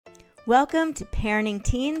Welcome to Parenting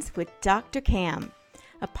Teens with Dr. Cam,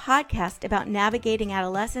 a podcast about navigating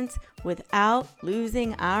adolescence without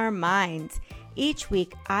losing our minds. Each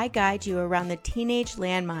week, I guide you around the teenage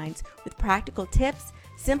landmines with practical tips,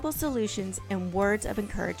 simple solutions, and words of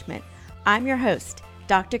encouragement. I'm your host,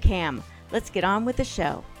 Dr. Cam. Let's get on with the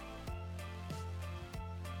show.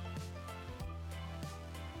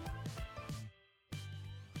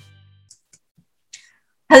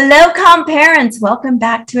 Hello, Calm parents. Welcome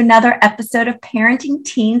back to another episode of Parenting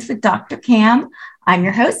Teens with Dr. Cam. I'm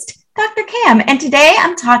your host, Dr. Cam, and today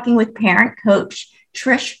I'm talking with parent coach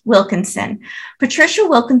Trish Wilkinson. Patricia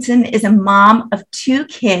Wilkinson is a mom of two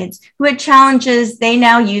kids who had challenges they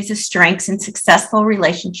now use as strengths in successful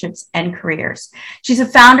relationships and careers. She's a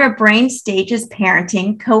founder of Brain Stages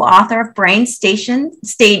Parenting, co-author of Brain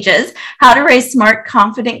Stages, How to Raise Smart,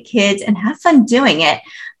 Confident Kids and Have Fun Doing It,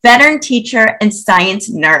 veteran teacher and science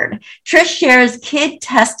nerd. Trish shares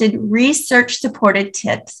kid-tested, research-supported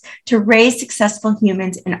tips to raise successful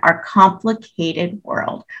humans in our complicated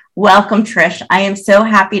world. Welcome, Trish. I am so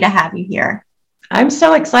happy to have you here. I'm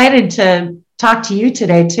so excited to talk to you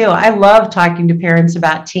today, too. I love talking to parents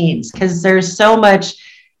about teens because there's so much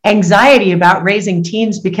anxiety about raising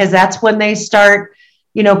teens because that's when they start,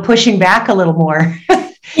 pushing back a little more.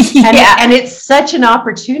 And it's such an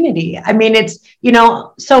opportunity. I mean, it's,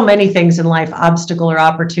 so many things in life, obstacle or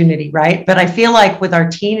opportunity, right? But I feel like with our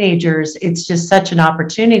teenagers, it's just such an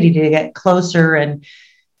opportunity to get closer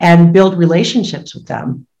and build relationships with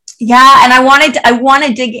them. Yeah. And I want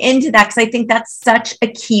to dig into that because I think that's such a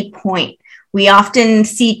key point. We often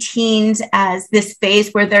see teens as this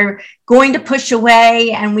phase where they're going to push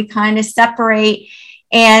away and we kind of separate,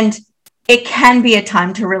 and it can be a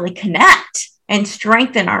time to really connect and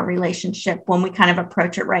strengthen our relationship when we kind of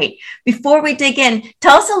approach it right. Before we dig in,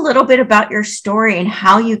 tell us a little bit about your story and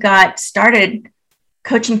how you got started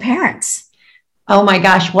coaching parents. Oh my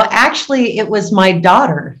gosh. Well, actually, it was my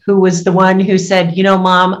daughter who was the one who said,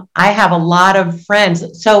 Mom, I have a lot of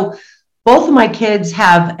friends. So both of my kids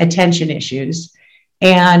have attention issues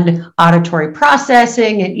and auditory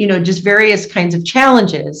processing and, just various kinds of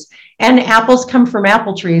challenges. And apples come from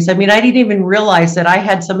apple trees. I mean, I didn't even realize that I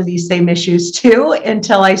had some of these same issues too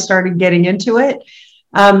until I started getting into it.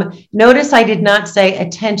 Notice I did not say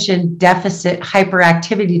attention deficit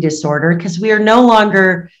hyperactivity disorder because we are no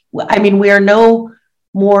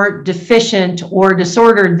more deficient or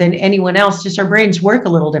disordered than anyone else, just our brains work a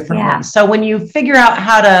little differently. Yeah. So when you figure out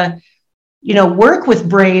how to, work with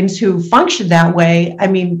brains who function that way, I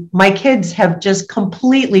mean, my kids have just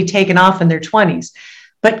completely taken off in their 20s.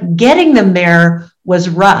 But getting them there was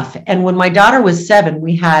rough. And when my daughter was 7,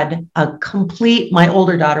 we had my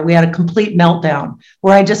older daughter, we had a complete meltdown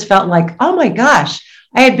where I just felt like, oh my gosh,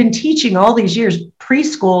 I had been teaching all these years,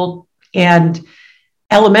 preschool and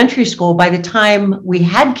elementary school by the time we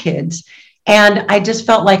had kids. And I just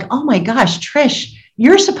felt like, oh my gosh, Trish,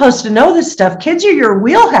 you're supposed to know this stuff. Kids are your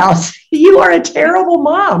wheelhouse. You are a terrible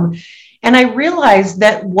mom. And I realized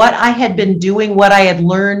that what I had been doing, what I had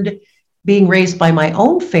learned being raised by my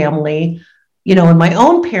own family, and my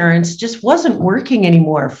own parents just wasn't working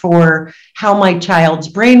anymore for how my child's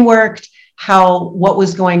brain worked, what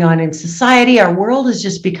was going on in society. Our world has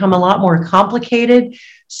just become a lot more complicated.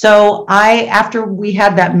 So after we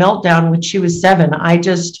had that meltdown when she was 7, I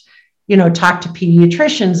just, talked to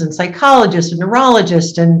pediatricians and psychologists and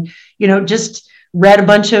neurologists and, just read a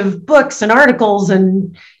bunch of books and articles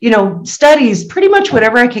and, studies, pretty much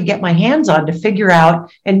whatever I could get my hands on to figure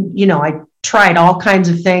out. And, I tried all kinds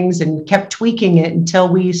of things and kept tweaking it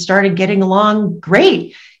until we started getting along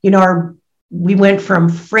great. We went from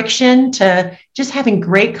friction to just having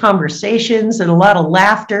great conversations and a lot of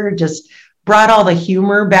laughter, just brought all the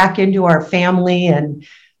humor back into our family.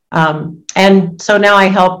 And so now I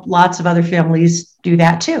help lots of other families do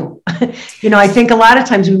that too. I think a lot of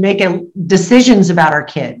times we make decisions about our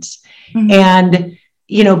kids and,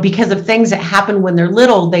 because of things that happen when they're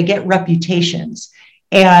little, they get reputations.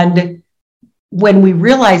 And when we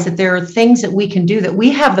realize that there are things that we can do, that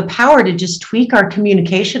we have the power to just tweak our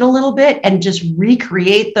communication a little bit and just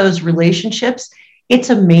recreate those relationships, it's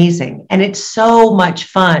amazing. And it's so much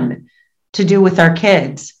fun to do with our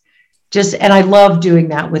kids. And I love doing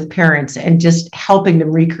that with parents and just helping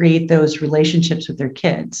them recreate those relationships with their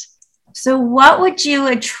kids. So what would you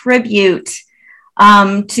attribute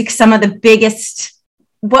to some of the biggest,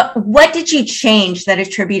 what did you change that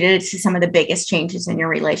attributed to some of the biggest changes in your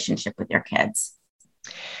relationship with your kids?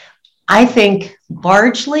 I think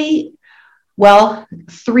largely,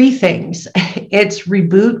 3 things. It's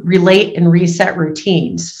reboot, relate, and reset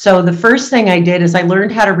routines. So the first thing I did is I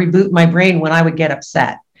learned how to reboot my brain when I would get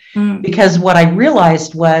upset. Because what I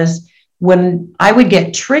realized was when I would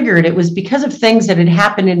get triggered, it was because of things that had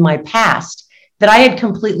happened in my past that I had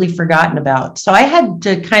completely forgotten about. So I had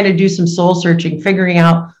to kind of do some soul searching, figuring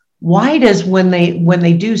out why does when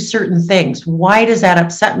they do certain things, why does that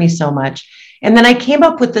upset me so much? And then I came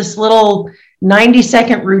up with this little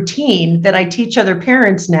 90-second routine that I teach other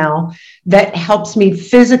parents now that helps me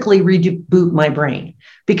physically reboot my brain.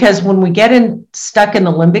 Because when we get stuck in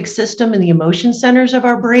the limbic system and the emotion centers of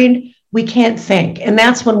our brain, we can't think. And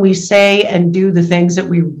that's when we say and do the things that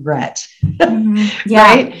we regret. Mm-hmm. Yeah.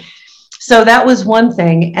 Right? So that was one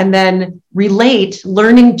thing. And then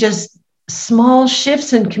learning just small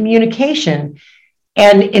shifts in communication.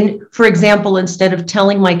 And for example, instead of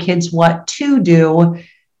telling my kids what to do,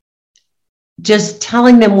 just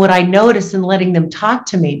telling them what I notice and letting them talk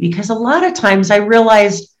to me. Because a lot of times I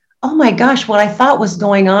realized, oh my gosh, what I thought was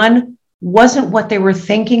going on wasn't what they were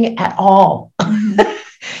thinking at all.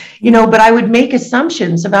 But I would make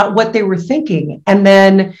assumptions about what they were thinking. And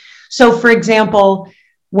then, so for example,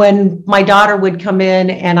 when my daughter would come in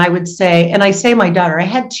and I would say, and I say my daughter, I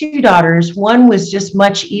had 2 daughters. One was just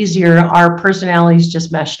much easier. Our personalities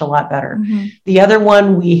just meshed a lot better. Mm-hmm. The other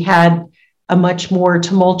one, we had a much more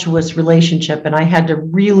tumultuous relationship, and I had to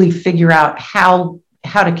really figure out how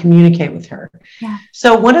to communicate with her. Yeah.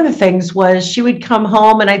 So one of the things was she would come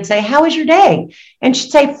home and I'd say, how was your day? And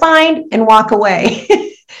she'd say, fine, and walk away.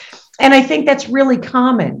 And I think that's really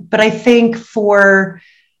common, but I think for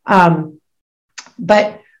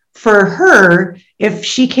her, if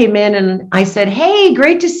she came in and I said, hey,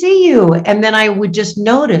 great to see you. And then I would just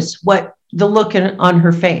notice what the look on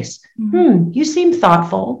her face. Mm-hmm. You seem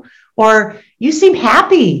thoughtful, or you seem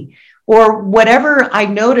happy, or whatever I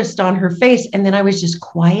noticed on her face. And then I was just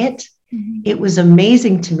quiet. Mm-hmm. It was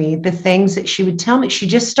amazing to me, the things that she would tell me. She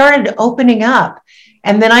just started opening up.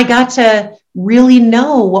 And then I got to really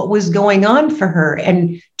know what was going on for her.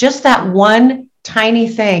 And just that one tiny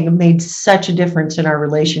thing made such a difference in our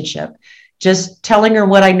relationship. Just telling her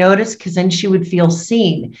what I noticed, because then she would feel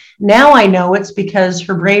seen. Now I know it's because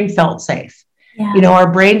her brain felt safe. Yeah.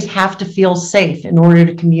 Our brains have to feel safe in order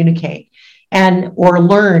to communicate or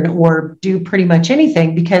learn or do pretty much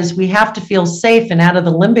anything, because we have to feel safe and out of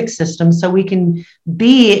the limbic system so we can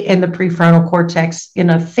be in the prefrontal cortex, in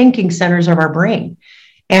the thinking centers of our brain.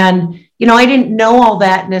 And, I didn't know all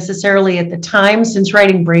that necessarily at the time. Since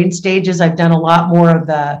writing Brain Stages, I've done a lot more of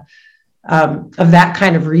that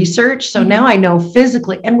kind of research. So now I know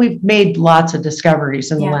physically, and we've made lots of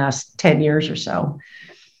discoveries in the last 10 years or so.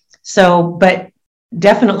 So, but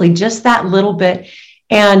definitely just that little bit,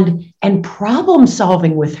 and problem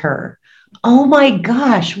solving with her. Oh my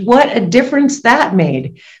gosh, what a difference that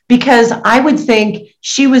made, because I would think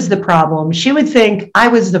she was the problem. She would think I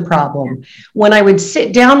was the problem. When I would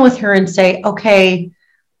sit down with her and say, okay,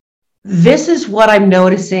 this is what I'm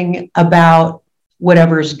noticing about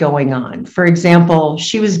whatever's going on. For example,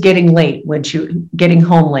 she was getting home late when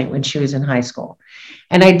she was in high school.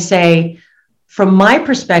 And I'd say, from my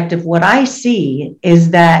perspective, what I see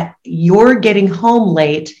is that you're getting home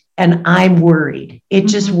late and I'm worried. It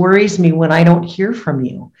just worries me when I don't hear from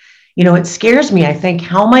you. It scares me. I think,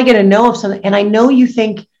 how am I going to know if something, and I know you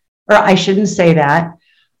think, or I shouldn't say that.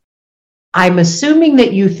 I'm assuming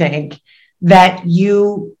that you think that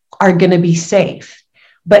you are going to be safe.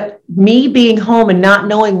 But me being home and not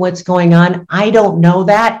knowing what's going on, I don't know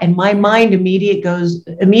that. And my mind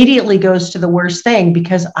immediately goes to the worst thing,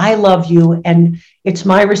 because I love you and it's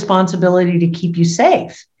my responsibility to keep you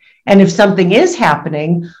safe. And if something is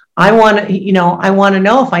happening, I want to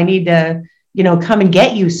know if I need to, come and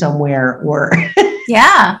get you somewhere, or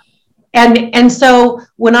yeah. And so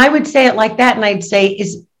when I would say it like that, and I'd say,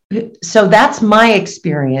 so that's my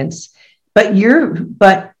experience, but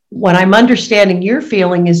what I'm understanding you're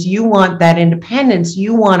feeling is you want that independence.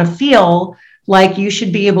 You want to feel like you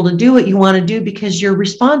should be able to do what you want to do because you're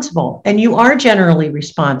responsible, and you are generally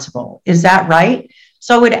responsible. Is that right?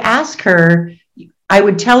 So I would ask her, I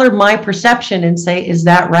would tell her my perception and say, is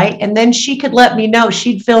that right? And then she could let me know.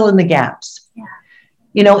 She'd fill in the gaps,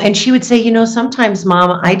 and she would say, sometimes,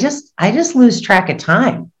 Mom, I just lose track of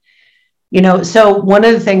time. So one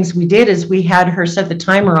of the things we did is we had her set the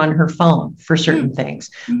timer on her phone for certain things,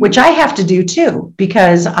 which I have to do too,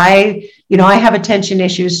 because I have attention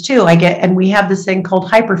issues too. And we have this thing called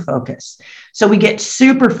hyperfocus. So we get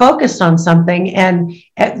super focused on something and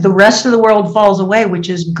the rest of the world falls away, which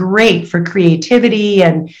is great for creativity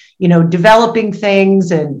and, developing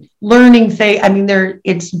things and learning things. I mean,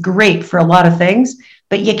 it's great for a lot of things,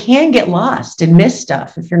 but you can get lost and miss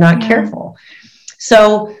stuff if you're not careful.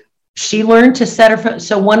 So she learned to set her.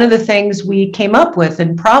 So one of the things we came up with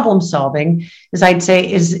in problem solving is I'd say,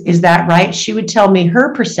 is that right? She would tell me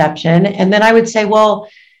her perception. And then I would say, well,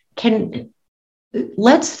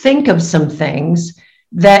 let's think of some things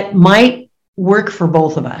that might work for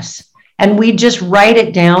both of us. And we just write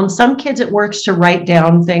it down. Some kids it works to write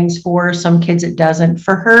down things for, some kids it doesn't.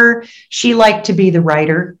 For her, she liked to be the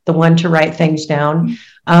writer, the one to write things down.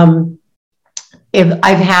 If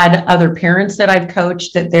I've had other parents that I've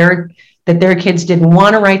coached that their kids didn't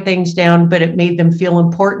want to write things down, but it made them feel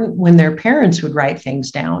important when their parents would write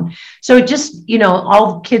things down. So it just,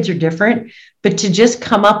 all kids are different, but to just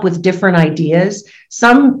come up with different ideas.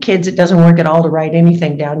 Some kids, it doesn't work at all to write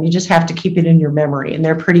anything down. You just have to keep it in your memory, and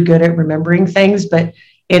they're pretty good at remembering things, but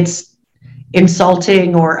it's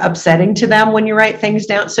insulting or upsetting to them when you write things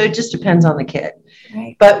down. So it just depends on the kid.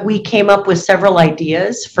 Right. But we came up with several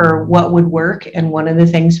ideas for what would work. And one of the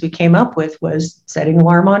things we came up with was setting an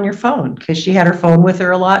alarm on your phone, because she had her phone with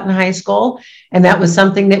her a lot in high school. And that was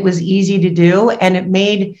something that was easy to do.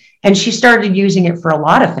 And she started using it for a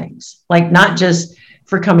lot of things, like not just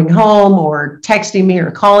for coming home or texting me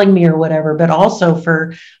or calling me or whatever, but also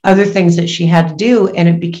for other things that she had to do. And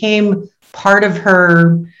it became part of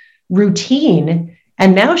her routine.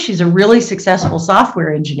 And now she's a really successful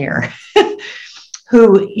software engineer.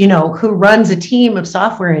 who runs a team of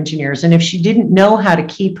software engineers. And if she didn't know how to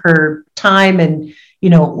keep her time and,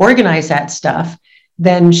 organize that stuff,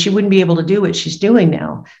 then she wouldn't be able to do what she's doing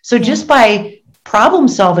now. So just by problem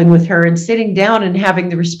solving with her and sitting down and having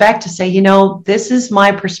the respect to say, this is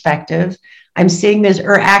my perspective. I'm seeing this,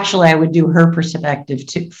 or actually I would do her perspective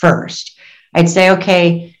first. I'd say,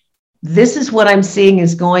 okay, this is what I'm seeing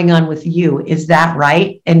is going on with you. Is that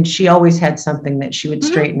right? And she always had something that she would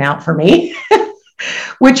straighten out for me.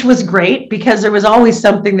 Which was great, because there was always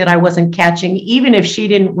something that I wasn't catching. Even if she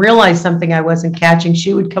didn't realize something I wasn't catching,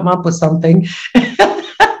 she would come up with something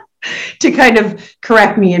to kind of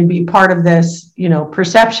correct me and be part of this,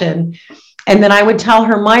 perception. And then I would tell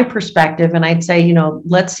her my perspective, and I'd say,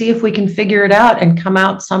 let's see if we can figure it out and come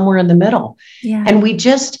out somewhere in the middle. Yeah. And we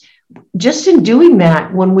just in doing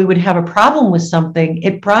that, when we would have a problem with something,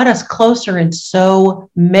 it brought us closer in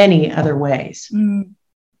so many other ways. Mm.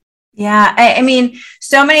 Yeah. I mean,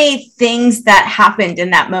 so many things that happened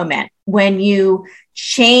in that moment when you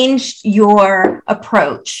changed your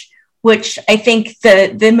approach, which I think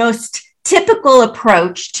the most typical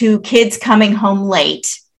approach to kids coming home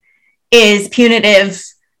late is punitive.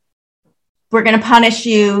 We're going to punish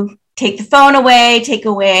you, take the phone away, take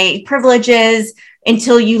away privileges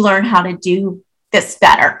until you learn how to do this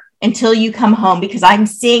better, until you come home, because I'm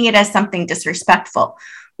seeing it as something disrespectful.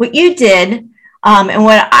 What you did, and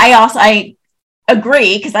what I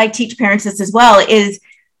agree, because I teach parents this as well, is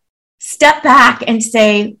step back and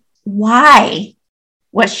say, why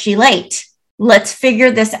was she late? Let's figure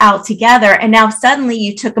this out together. And now suddenly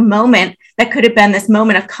you took a moment that could have been this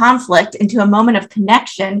moment of conflict into a moment of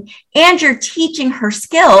connection, and you're teaching her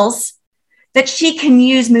skills that she can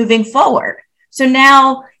use moving forward. So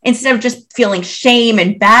now, instead of just feeling shame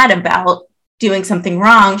and bad about doing something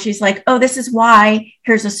wrong, she's like, oh, this is why,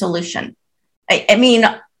 here's a solution. I mean,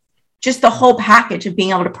 just the whole package of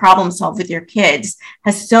being able to problem solve with your kids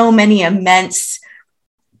has so many immense,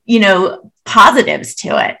 positives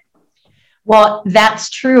to it. Well, that's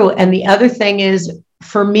true. And the other thing is,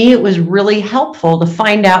 for me, it was really helpful to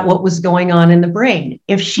find out what was going on in the brain.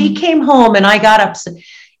 If she came home and I got upset,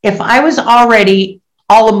 if I was already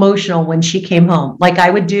all emotional when she came home, like I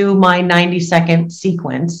would do my 90-second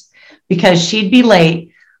sequence because she'd be late.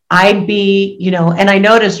 I'd be, and I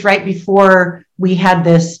noticed right before we had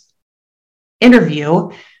this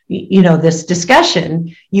interview, this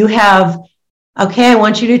discussion, you have, okay, I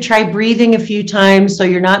want you to try breathing a few times so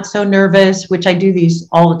you're not so nervous, which I do these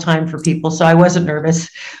all the time for people. So I wasn't nervous,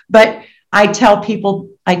 but I tell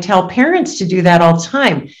parents to do that all the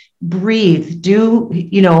time. Breathe,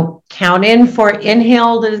 count in for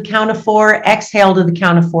inhale to the count of 4, exhale to the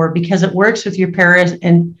count of 4, because it works with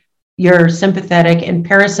your sympathetic and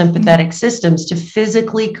parasympathetic systems to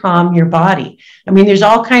physically calm your body. I mean, there's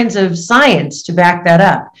all kinds of science to back that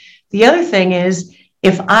up. The other thing is,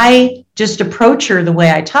 if I just approach her the way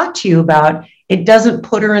I talk to you about, it doesn't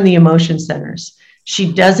put her in the emotion centers.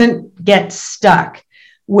 She doesn't get stuck.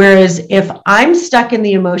 Whereas if I'm stuck in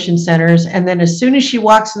the emotion centers, and then as soon as she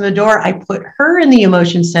walks in the door, I put her in the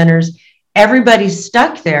emotion centers, everybody's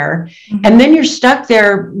stuck there. Mm-hmm. And then you're stuck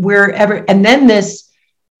there wherever, and then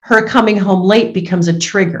her coming home late becomes a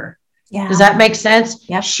trigger. Yeah. Does that make sense?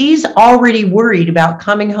 Yep. She's already worried about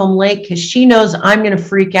coming home late because she knows I'm going to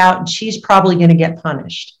freak out and she's probably going to get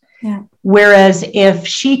punished. Yeah. Whereas if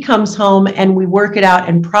she comes home and we work it out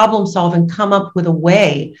and problem solve and come up with a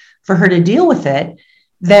way for her to deal with it,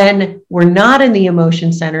 then we're not in the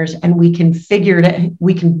emotion centers and we can figure it out.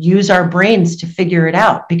 We can use our brains to figure it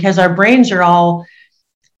out, because our brains are all,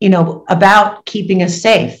 about keeping us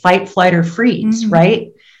safe, fight, flight, or freeze,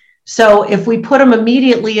 right? So if we put them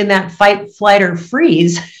immediately in that fight, flight, or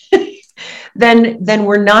freeze, then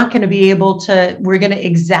we're not going to be able to, we're going to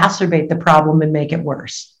exacerbate the problem and make it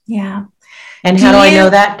worse. Yeah. And how do I know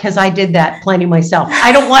that? Because I did that plenty myself.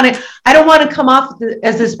 I don't want to come off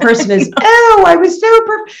as this person is, oh, I was so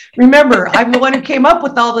perfect. Remember, I'm the one who came up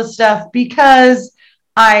with all this stuff because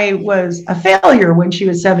I was a failure when she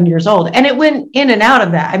was 7 years old. And it went in and out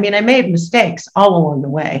of that. I mean, I made mistakes all along the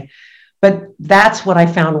way, but that's what I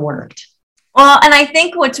found worked. Well, and I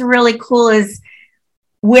think what's really cool is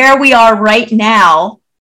where we are right now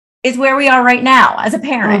is where we are right now as a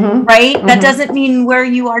parent, right? That doesn't mean where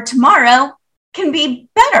you are tomorrow can be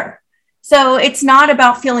better. So it's not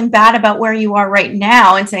about feeling bad about where you are right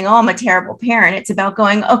now and saying, oh, I'm a terrible parent. It's about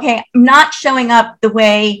going, okay, I'm not showing up the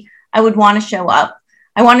way I would want to show up.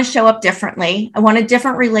 I want to show up differently. I want a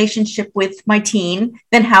different relationship with my teen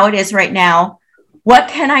than how it is right now. What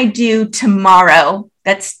can I do tomorrow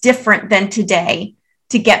that's different than today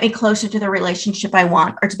to get me closer to the relationship I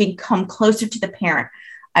want, or to become closer to the parent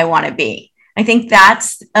I want to be? I think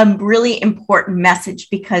that's a really important message,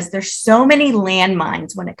 because there's so many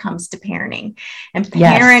landmines when it comes to parenting, and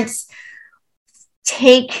parents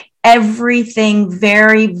take everything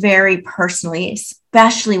very, very personally,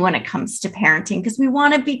 especially when it comes to parenting, because we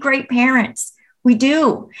want to be great parents. We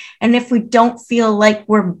do. And if we don't feel like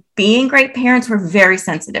we're being great parents, we're very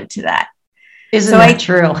sensitive to that. Isn't that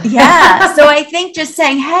true? Yeah. So I think just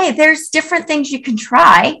saying, hey, there's different things you can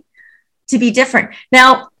try to be different.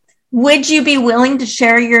 Now, would you be willing to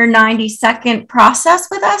share your 90-second process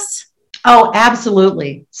with us? Oh,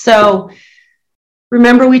 absolutely. So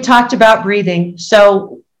remember, we talked about breathing.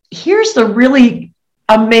 So here's the really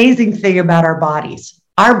amazing thing about our bodies.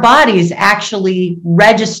 Our bodies actually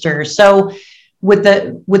register. So with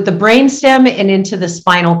the brainstem and into the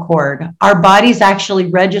spinal cord, our bodies actually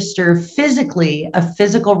register physically a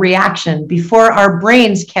physical reaction before our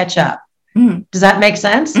brains catch up. Does that make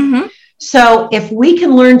sense? So if we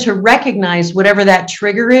can learn to recognize whatever that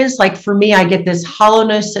trigger is, like for me, I get this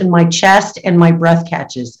hollowness in my chest and my breath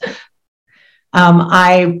catches.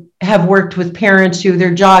 I have worked with parents who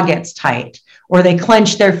their jaw gets tight, or they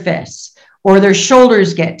clench their fists, or their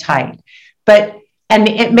shoulders get tight. And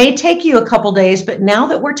it may take you a couple days, but now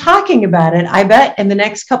that we're talking about it, I bet in the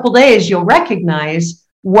next couple days, you'll recognize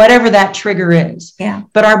whatever that trigger is. Yeah.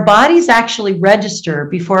 But our bodies actually register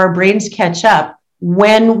before our brains catch up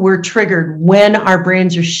when we're triggered, when our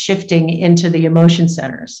brains are shifting into the emotion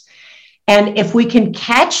centers. And if we can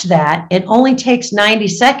catch that, it only takes 90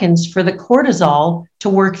 seconds for the cortisol to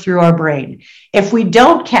work through our brain. If we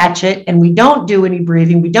don't catch it and we don't do any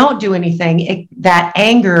breathing, we don't do anything, that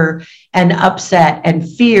anger and upset and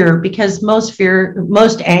fear, because most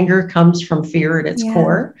anger comes from fear at its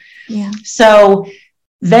core. Yeah. So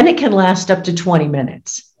then it can last up to 20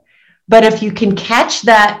 minutes. But if you can catch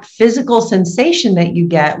that physical sensation that you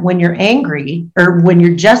get when you're angry, or when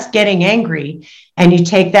you're just getting angry, and you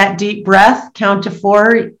take that deep breath, count to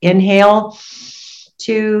 4, inhale,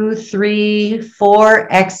 2, 3, 4,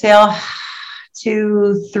 exhale,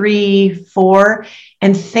 2, 3, 4,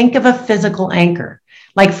 and think of a physical anchor.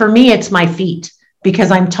 Like for me, it's my feet,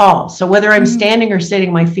 because I'm tall. So whether I'm standing or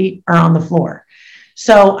sitting, my feet are on the floor.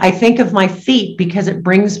 So I think of my feet because it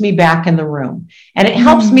brings me back in the room, and it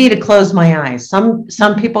helps me to close my eyes.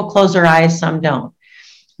 Some people close their eyes, some don't.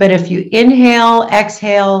 But if you inhale,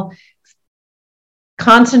 exhale,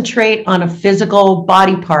 concentrate on a physical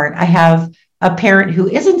body part. I have a parent who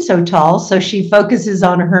isn't so tall, so she focuses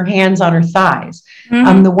on her hands on her thighs.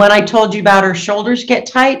 The one I told you about, her shoulders get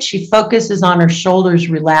tight, she focuses on her shoulders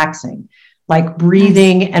relaxing, like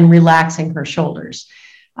breathing and relaxing her shoulders.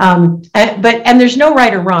 And there's no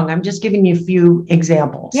right or wrong. I'm just giving you a few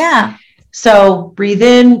examples. Yeah. So breathe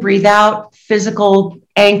in, breathe out, physical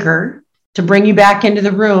anchor to bring you back into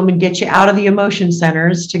the room and get you out of the emotion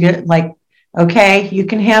centers to get like, okay, you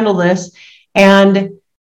can handle this. And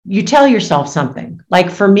you tell yourself something. Like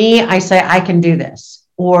for me, I say, I can do this.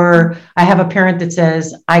 Or I have a parent that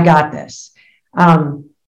says, I got this.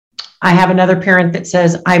 I have another parent that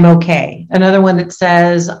says, I'm okay. Another one that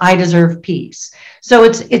says, I deserve peace. So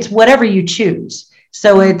it's whatever you choose.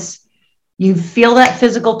 So it's, you feel that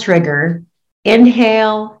physical trigger,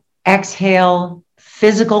 inhale, exhale,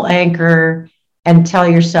 physical anchor, and tell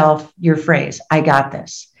yourself your phrase, I got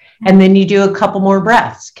this. And then you do a couple more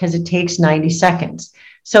breaths because it takes 90 seconds.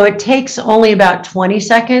 So it takes only about 20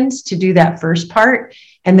 seconds to do that first part.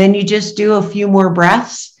 And then you just do a few more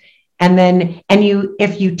breaths. And then,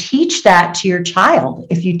 if you teach that to your child,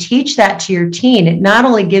 if you teach that to your teen, it not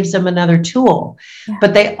only gives them another tool,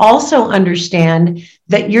 but they also understand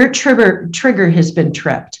that your trigger has been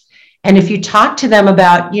tripped. And if you talk to them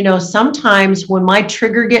about, sometimes when my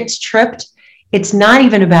trigger gets tripped, it's not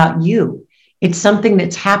even about you. It's something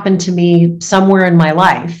that's happened to me somewhere in my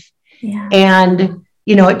life. Yeah. And,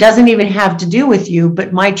 it doesn't even have to do with you,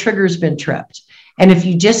 but my trigger's been tripped. And if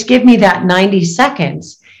you just give me that 90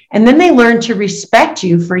 seconds, and then they learn to respect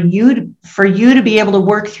you for you to be able to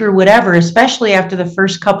work through whatever, especially after the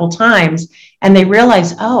first couple times, and they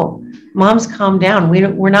realize, oh, mom's calmed down.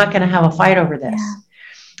 We're not going to have a fight over this. Yeah.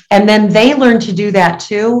 And then they learn to do that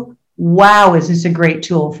too. Wow, is this a great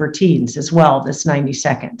tool for teens as well, this 90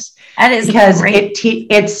 seconds. That is because great.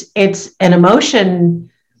 It's an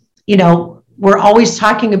emotion, we're always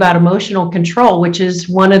talking about emotional control, which is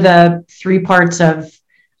one of the 3 parts of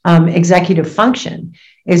executive function,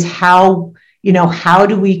 is how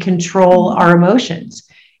do we control our emotions?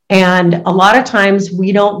 And a lot of times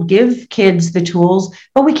we don't give kids the tools,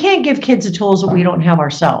 but we can't give kids the tools that we don't have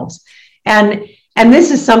ourselves. And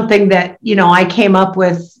this is something that, I came up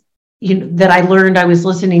with, that I learned. I was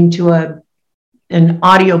listening to an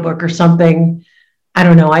audiobook or something. I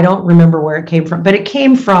don't know. I don't remember where it came from, but it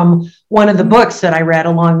came from one of the books that I read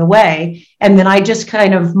along the way. And then I just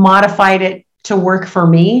kind of modified it to work for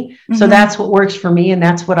me. Mm-hmm. So that's what works for me. And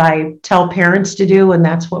that's what I tell parents to do. And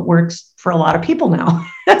that's what works for a lot of people now.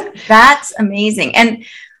 That's amazing. And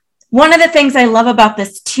one of the things I love about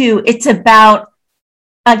this too, it's about,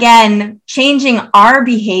 again, changing our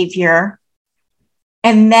behavior.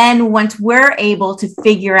 And then once we're able to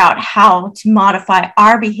figure out how to modify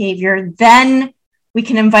our behavior, then we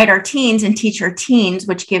can invite our teens and teach our teens,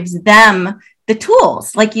 which gives them the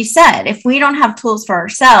tools. Like you said, if we don't have tools for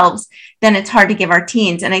ourselves, then it's hard to give our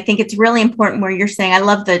teens. And I think it's really important where you're saying, I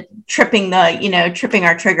love the tripping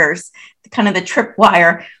our triggers, kind of the trip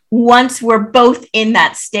wire. Once we're both in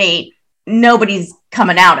that state, nobody's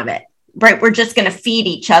coming out of it, right? We're just going to feed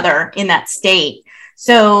each other in that state.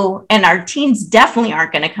 So, and our teens definitely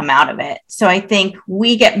aren't going to come out of it. So I think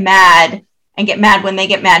we get mad when they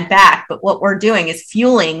get mad back. But what we're doing is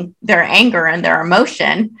fueling their anger and their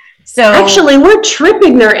emotion. So actually, we're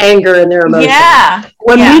tripping their anger and their emotion. Yeah.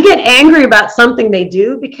 When we get angry about something they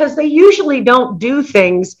do, because they usually don't do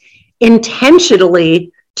things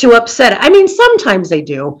intentionally to upset. I mean, sometimes they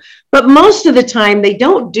do, but most of the time they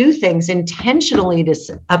don't do things intentionally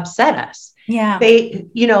to upset us. Yeah.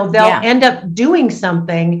 They'll end up doing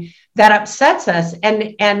something that upsets us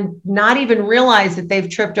and not even realize that they've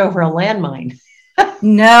tripped over a landmine.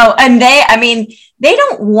 No. And they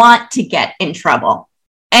don't want to get in trouble.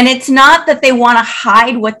 And it's not that they want to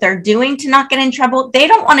hide what they're doing to not get in trouble. They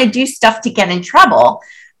don't want to do stuff to get in trouble.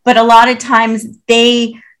 But a lot of times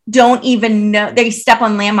they don't even know, they step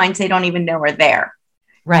on landmines they don't even know are there.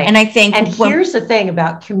 Right. And I think, here's the thing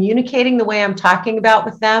about communicating the way I'm talking about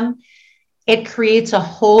with them, it creates a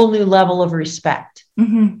whole new level of respect.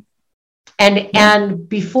 Mm-hmm. And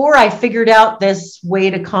before I figured out this way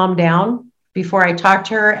to calm down, before I talked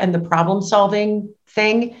to her and the problem solving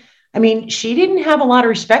thing, I mean, she didn't have a lot of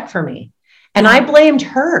respect for me. And I blamed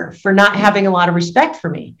her for not having a lot of respect for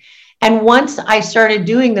me. And once I started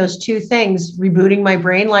doing those 2 things, rebooting my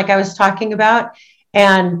brain, like I was talking about,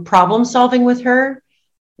 and problem solving with her,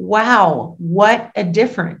 wow, what a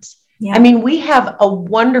difference. Yeah. I mean, we have a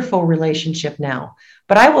wonderful relationship now,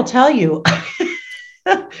 but I will tell you,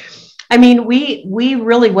 I mean, we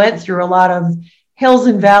really went through a lot of hills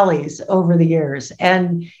and valleys over the years.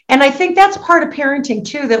 And I think that's part of parenting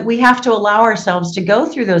too, that we have to allow ourselves to go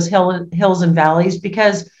through those hills and valleys,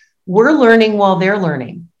 because we're learning while they're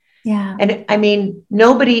learning. Yeah. And I mean,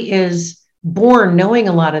 nobody is born knowing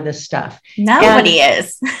a lot of this stuff. Nobody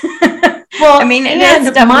is. Well, I mean,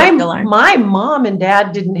 my mom and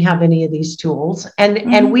dad didn't have any of these tools,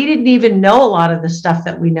 and we didn't even know a lot of the stuff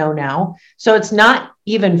that we know now. So it's not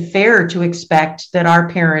even fair to expect that our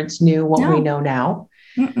parents knew what we know now.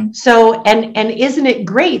 Mm-mm. So, and isn't it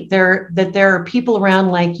great that there are people around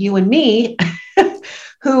like you and me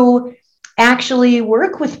who actually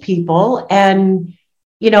work with people and,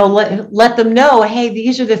 let them know, hey,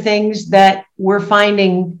 these are the things that we're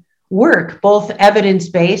finding work, both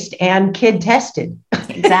evidence-based and kid-tested.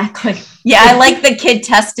 Exactly. Yeah, I like the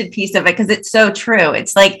kid-tested piece of it because it's so true.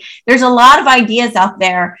 It's like there's a lot of ideas out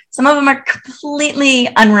there. Some of them are completely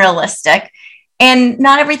unrealistic, and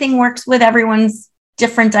not everything works with everyone's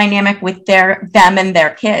different dynamic with them and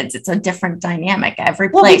their kids. It's a different dynamic every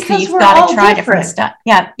place. So you've got to try different stuff.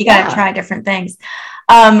 Yeah, you got to try different things.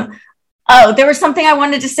 There was something I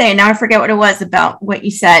wanted to say. Now I forget what it was about what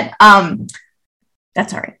you said.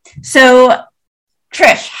 That's all right. So,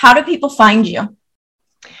 Trish, how do people find you?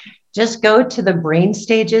 Just go to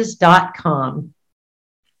thebrainstages.com.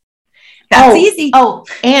 That's easy.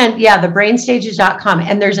 And thebrainstages.com.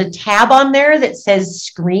 And there's a tab on there that says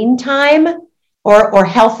screen time or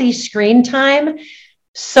healthy screen time.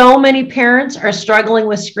 So many parents are struggling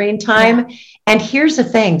with screen time. Yeah. And here's the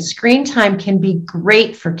thing, screen time can be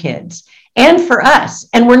great for kids and for us.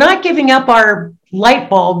 And we're not giving up our light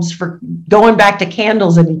bulbs for going back to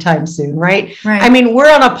candles anytime soon, right? I mean,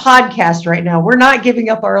 we're on a podcast right now. We're not giving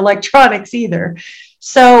up our electronics either.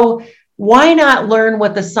 So why not learn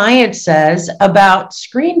what the science says about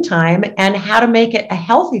screen time and how to make it a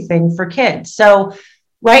healthy thing for kids? So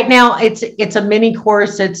right now it's a mini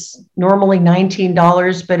course. It's normally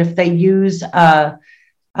 $19, but if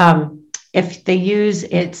they use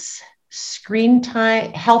its screen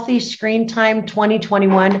time, healthy screen time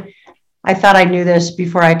 2021. I thought I knew this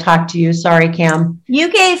before I talked to you. Sorry, Cam.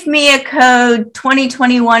 You gave me a code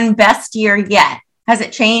 2021 best year yet. Has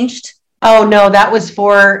it changed? Oh no, that was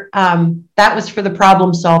for the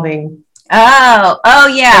problem solving. Oh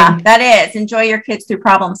yeah, that is. Enjoy your kids through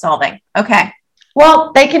problem solving. Okay.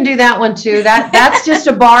 Well, they can do that one too. That's just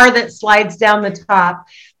a bar that slides down the top.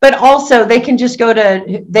 But also they can just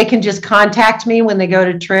contact me when they go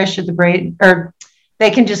to Trish at the Brain, or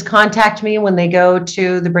they can just contact me when they go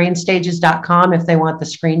to thebrainstages.com if they want the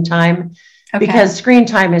screen time, because screen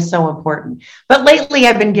time is so important. But lately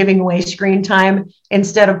I've been giving away screen time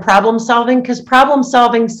instead of problem solving, because problem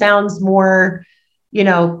solving sounds more,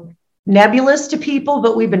 nebulous to people,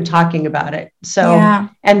 but we've been talking about it. So,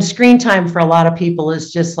 and screen time for a lot of people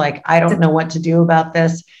is just like, I don't know what to do about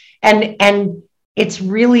this. And it's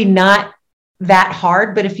really not that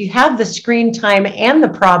hard, but if you have the screen time and the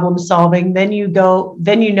problem solving, then you know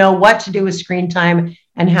what to do with screen time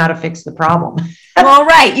and how to fix the problem. Well,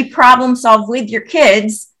 right. You problem solve with your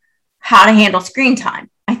kids how to handle screen time.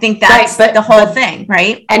 I think that's the whole thing,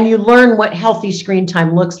 right? And you learn what healthy screen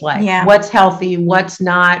time looks like. Yeah. What's healthy, what's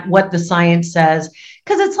not, what the science says.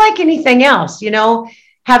 Because it's like anything else,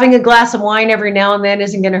 having a glass of wine every now and then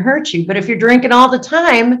isn't going to hurt you. But if you're drinking all the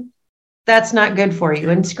time, that's not good for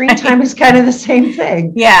you. And screen time is kind of the same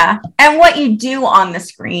thing. Yeah. And what you do on the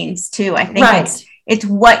screens too. I think it's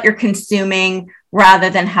what you're consuming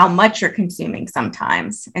rather than how much you're consuming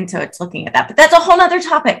sometimes. And so it's looking at that, but that's a whole nother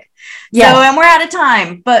topic. Yes. So, and we're out of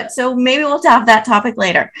time, so maybe we'll have that topic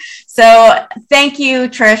later. So thank you,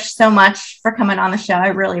 Trish, so much for coming on the show. I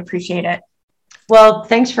really appreciate it. Well,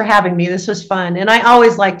 thanks for having me. This was fun. And I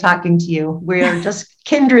always like talking to you. We're just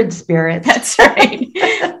kindred spirits. That's right.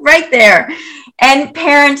 Right there. And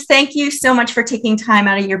parents, thank you so much for taking time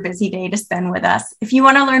out of your busy day to spend with us. If you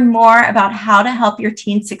want to learn more about how to help your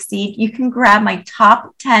teen succeed, you can grab my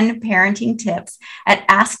top 10 parenting tips at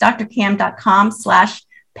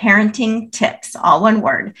askdrcam.com/parenting tips, all one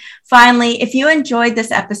word. Finally, if you enjoyed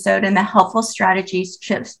this episode and the helpful strategies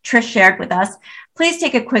Trish shared with us, please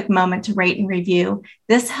take a quick moment to rate and review.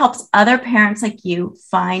 This helps other parents like you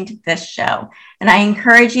find this show. And I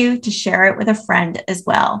encourage you to share it with a friend as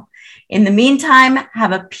well. In the meantime,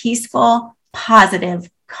 have a peaceful, positive,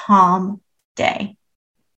 calm day.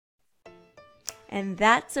 And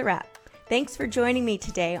that's a wrap. Thanks for joining me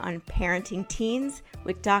today on Parenting Teens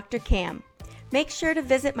with Dr. Cam. Make sure to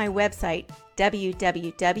visit my website,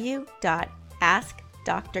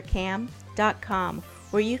 www.askdrcam.com,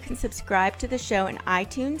 where you can subscribe to the show in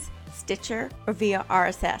iTunes, Stitcher, or via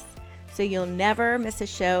RSS, so you'll never miss a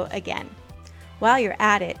show again. While you're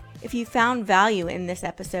at it, if you found value in this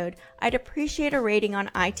episode, I'd appreciate a rating on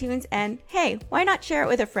iTunes, and hey, why not share it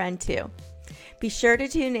with a friend too? Be sure to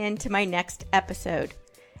tune in to my next episode.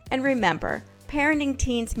 And remember, parenting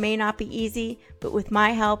teens may not be easy, but with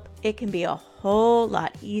my help, it can be a whole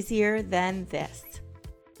lot easier than this.